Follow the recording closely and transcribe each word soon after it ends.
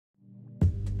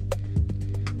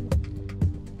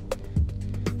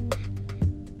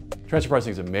Transfer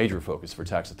pricing is a major focus for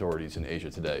tax authorities in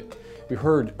Asia today. We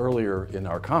heard earlier in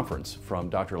our conference from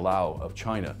Dr. Lau of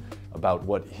China about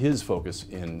what his focus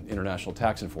in international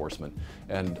tax enforcement,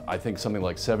 and I think something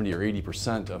like 70 or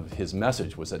 80% of his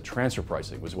message was that transfer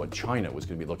pricing was what China was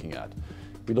going to be looking at.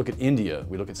 We look at India,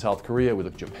 we look at South Korea, we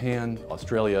look at Japan,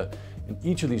 Australia. In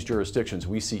each of these jurisdictions,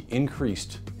 we see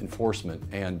increased enforcement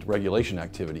and regulation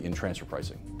activity in transfer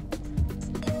pricing.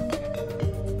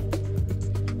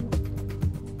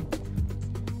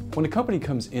 When a company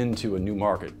comes into a new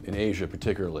market, in Asia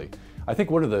particularly, I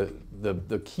think one of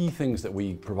the key things that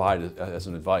we provide as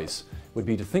an advice would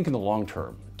be to think in the long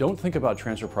term. Don't think about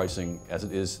transfer pricing as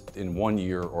it is in 1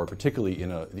 year or particularly in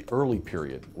the early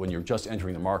period when you're just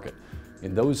entering the market.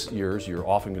 In those years, you're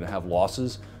often going to have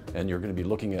losses and you're going to be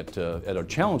looking at a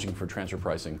challenging for transfer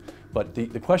pricing. But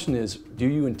the question is, do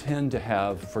you intend to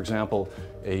have, for example,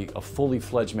 a fully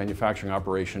fledged manufacturing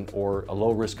operation or a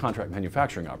low-risk contract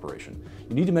manufacturing operation?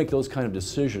 You need to make those kind of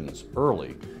decisions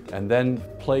early and then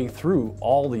play through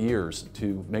all the years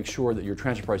to make sure that your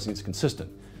transfer pricing is consistent.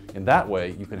 In that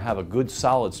way, you can have a good,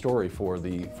 solid story for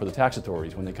the tax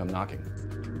authorities when they come knocking.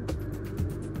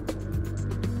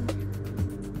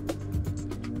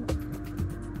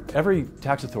 Every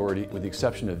tax authority, with the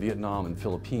exception of Vietnam and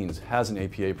Philippines, has an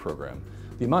APA program.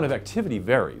 The amount of activity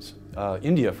varies.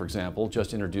 India, for example,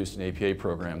 just introduced an APA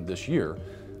program this year.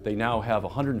 They now have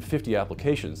 150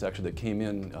 applications, actually, that came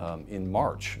in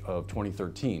March of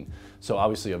 2013. So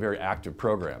obviously a very active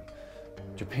program.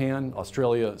 Japan,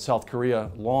 Australia, South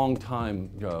Korea,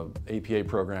 long-time APA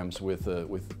programs with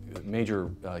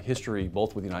major history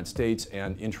both with the United States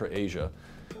and intra-Asia.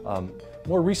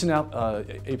 More recent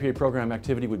APA program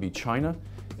activity would be China,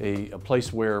 a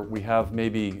place where we have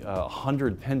maybe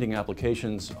 100 pending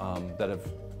applications that have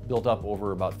built up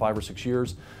over about 5 or 6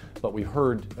 years. But we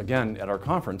heard, again, at our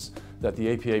conference that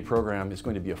the APA program is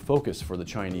going to be a focus for the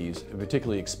Chinese, and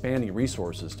particularly expanding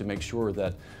resources to make sure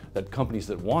that companies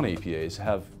that want APAs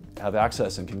have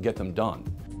access and can get them done.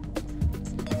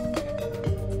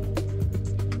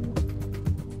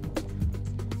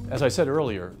 As I said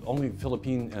earlier, only the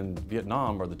Philippines and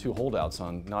Vietnam are the two holdouts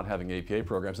on not having APA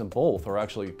programs, and both are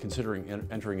actually considering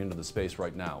entering into the space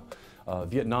right now.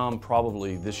 Vietnam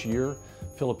probably this year,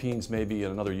 Philippines maybe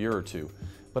in another year or two.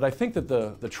 But I think that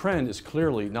the trend is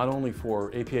clearly not only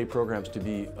for APA programs to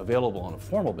be available on a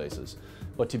formal basis,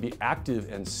 but to be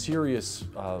active and serious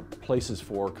places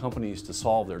for companies to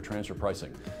solve their transfer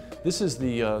pricing. This is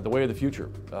the way of the future,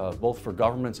 both for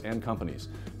governments and companies.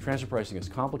 Transfer pricing is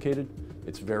complicated,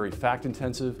 it's very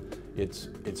fact-intensive,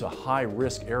 it's a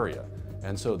high-risk area.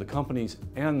 And so the companies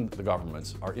and the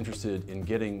governments are interested in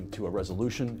getting to a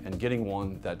resolution and getting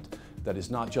one that is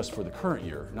not just for the current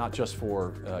year, not just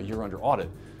for a year under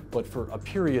audit, but for a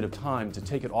period of time to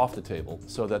take it off the table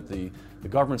so that the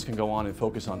governments can go on and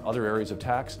focus on other areas of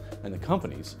tax and the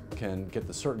companies can get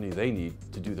the certainty they need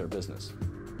to do their business.